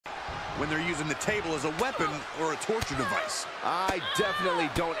when they're using the table as a weapon or a torture device. I definitely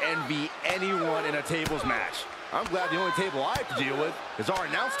don't envy anyone in a tables match. I'm glad the only table I have to deal with is our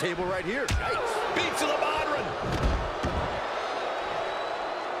announce table right here. Yikes. Beats to the Modern.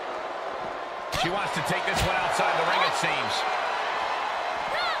 She wants to take this one outside the ring, it seems.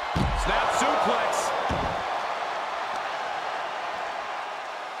 Snap suplex.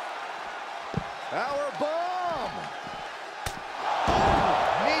 Power bomb.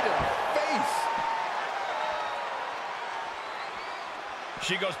 Oh, knee to the face.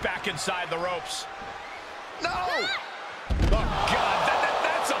 She goes back inside the ropes. No! Oh, God,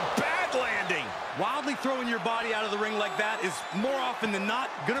 that's a bad landing. Wildly throwing your body out of the ring like that is more often than not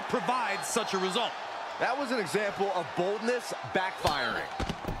going to provide such a result. That was an example of boldness backfiring.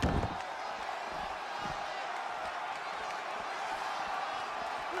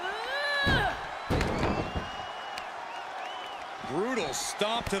 Brutal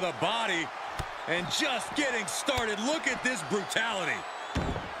stomp to the body, and just getting started. Look at this brutality.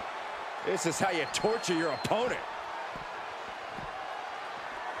 This is how you torture your opponent.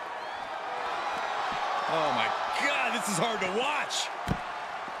 Oh my God, this is hard to watch.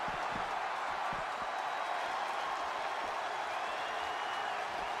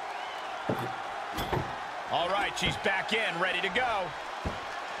 All right, she's back in, ready to go.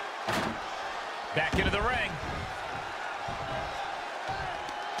 Back into the ring.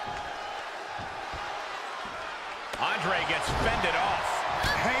 Andre gets fended off.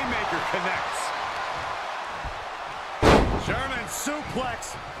 Haymaker connects. German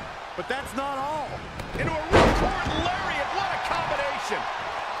suplex, but that's not all. Into a ripcord lariat. What a combination.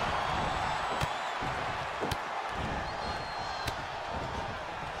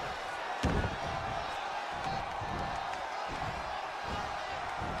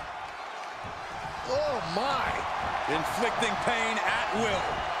 Oh, my. Inflicting pain at will.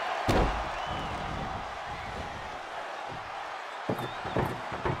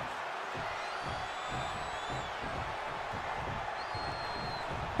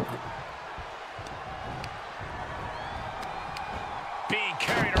 Being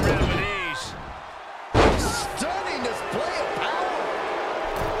carried around with ease. Stunning display of power.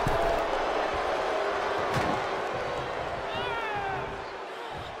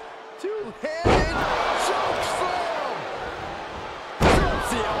 Two-handed choke slam. Drops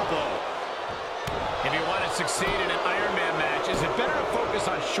the elbow. If you want to succeed in an Iron Man match, is it better to focus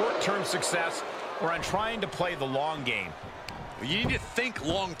on short-term success or on trying to play the long game? You need to think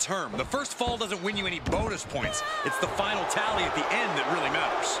long-term. The first fall doesn't win you any bonus points. It's the final tally at the end that really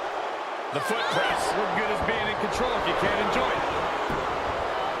matters. The foot press. What good is being in control if you can't enjoy it?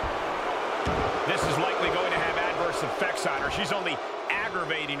 This is likely going to have adverse effects on her. She's only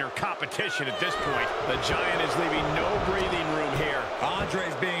aggravating her competition at this point. The Giant is leaving no breathing room here.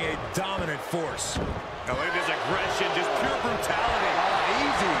 Andre's being a dominant force. Now look at this aggression, just pure brutality.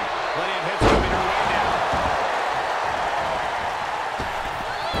 Easy. Plenty of hits coming her way now.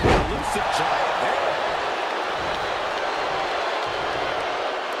 Elusive Giant there.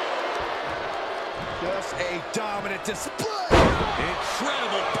 Just a dominant display.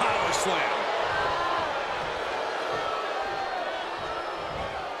 Incredible power slam.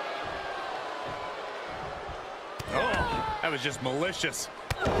 Oh, that was just malicious.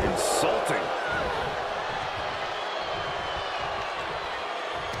 Insulting.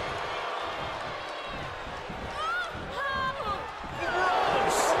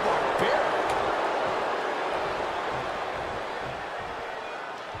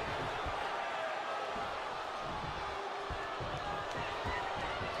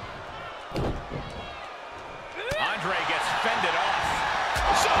 Andre gets fended off.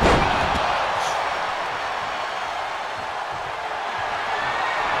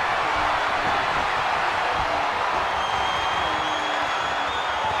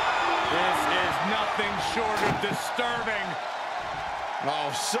 This is nothing short of disturbing.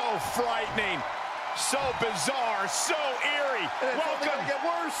 Oh, so frightening. So bizarre. So eerie. Welcome to get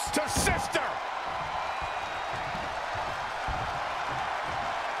worse. to Sister.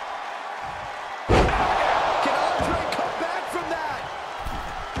 Can Andre come back from that?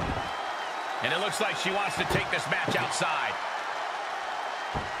 And it looks like she wants to take this match outside.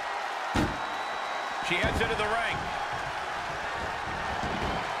 She heads into the ring.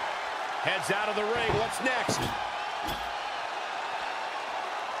 Heads out of the ring. What's next?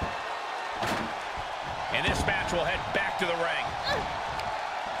 And this match will head back to the ring.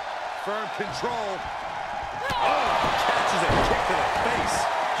 Firm control. Oh, catches a kick to the face.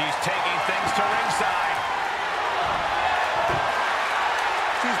 She's taking things to ringside.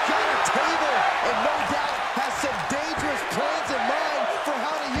 She's got a table and no doubt has some dangerous plans in mind for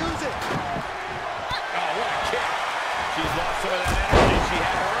how to use it. some of that energy she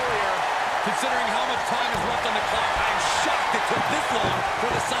had earlier. Considering how much time is left on the clock, I am shocked it took this long for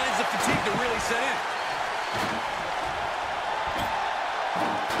the signs of fatigue to really set in.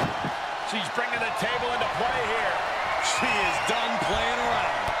 She's bringing the table into play here. She is done playing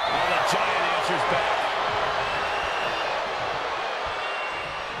around. Oh, the Giant answers back.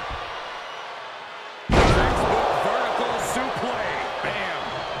 Textbook vertical suplex. Bam.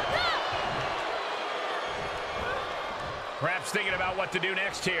 Perhaps thinking about what to do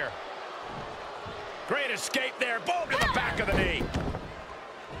next here. Great escape there. Boom to the back of the knee.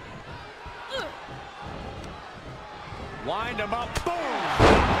 Wind him up. Boom.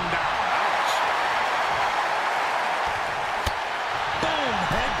 Ouch. Boom.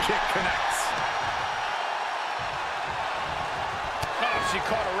 Head kick connects. Oh, she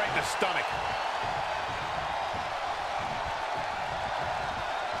caught her right in the stomach.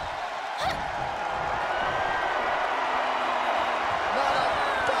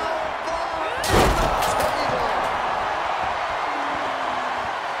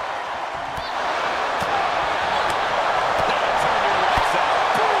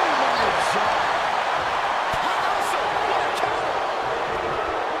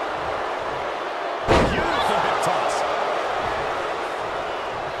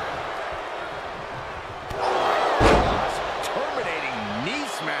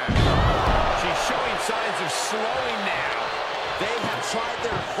 Slowing now. They have tried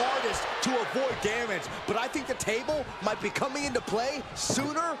their hardest to avoid damage, but I think the table might be coming into play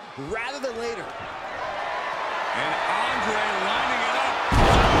sooner rather than later. And Andre lining it up.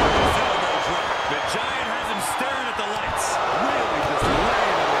 The Giant has him staring at the lights. Really just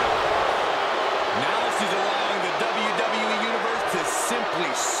laying it in. Now she's allowing the WWE Universe to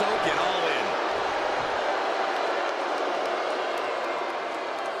simply soak it all in.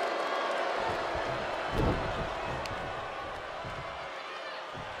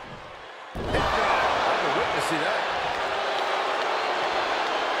 See that?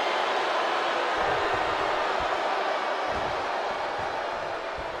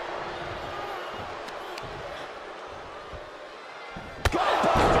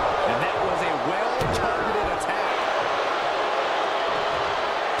 And that was a well-targeted attack.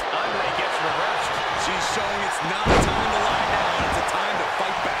 Andre gets reversed. She's showing it's not a time to lie down. It's a time to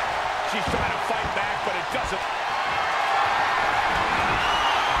fight back. She's trying to fight back, but it doesn't.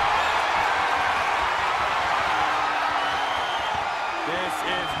 This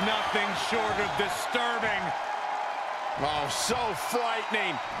is nothing short of disturbing. Oh, so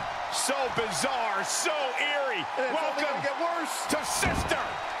frightening, so bizarre, so eerie. Welcome get worse. to Sister.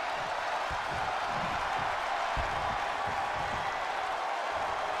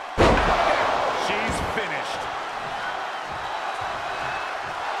 She's finished.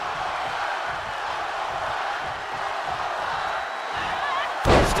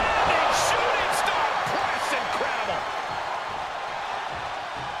 Standing shooting star press, incredible.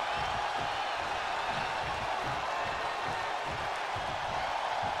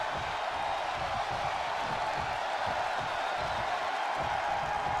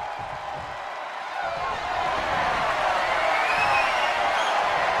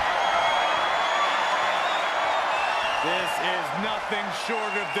 This is nothing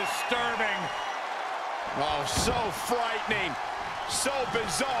short of disturbing. Oh, so frightening, so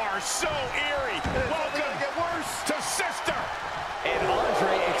bizarre, so eerie. Welcome get worse. to Sister. And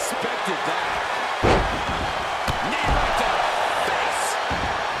Andre expected that. Knee right to the face.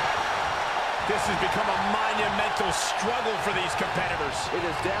 This has become a monumental struggle for these competitors. It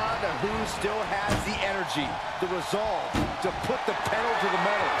is down to who still has the energy, the resolve to put the pedal to the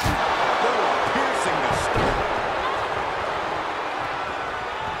metal. Oh, piercing the stomach.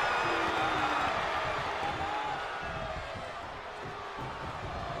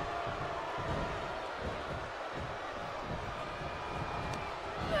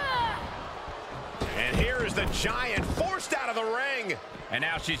 And here is the Giant forced out of the ring. And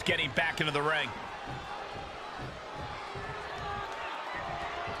now she's getting back into the ring.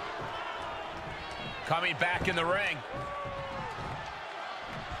 Coming back in the ring.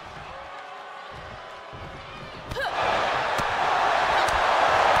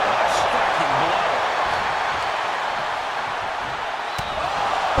 Striking blow.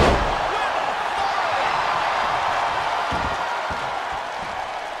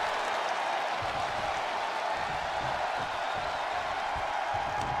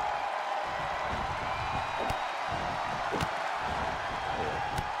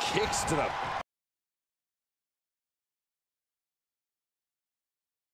 Kicks to the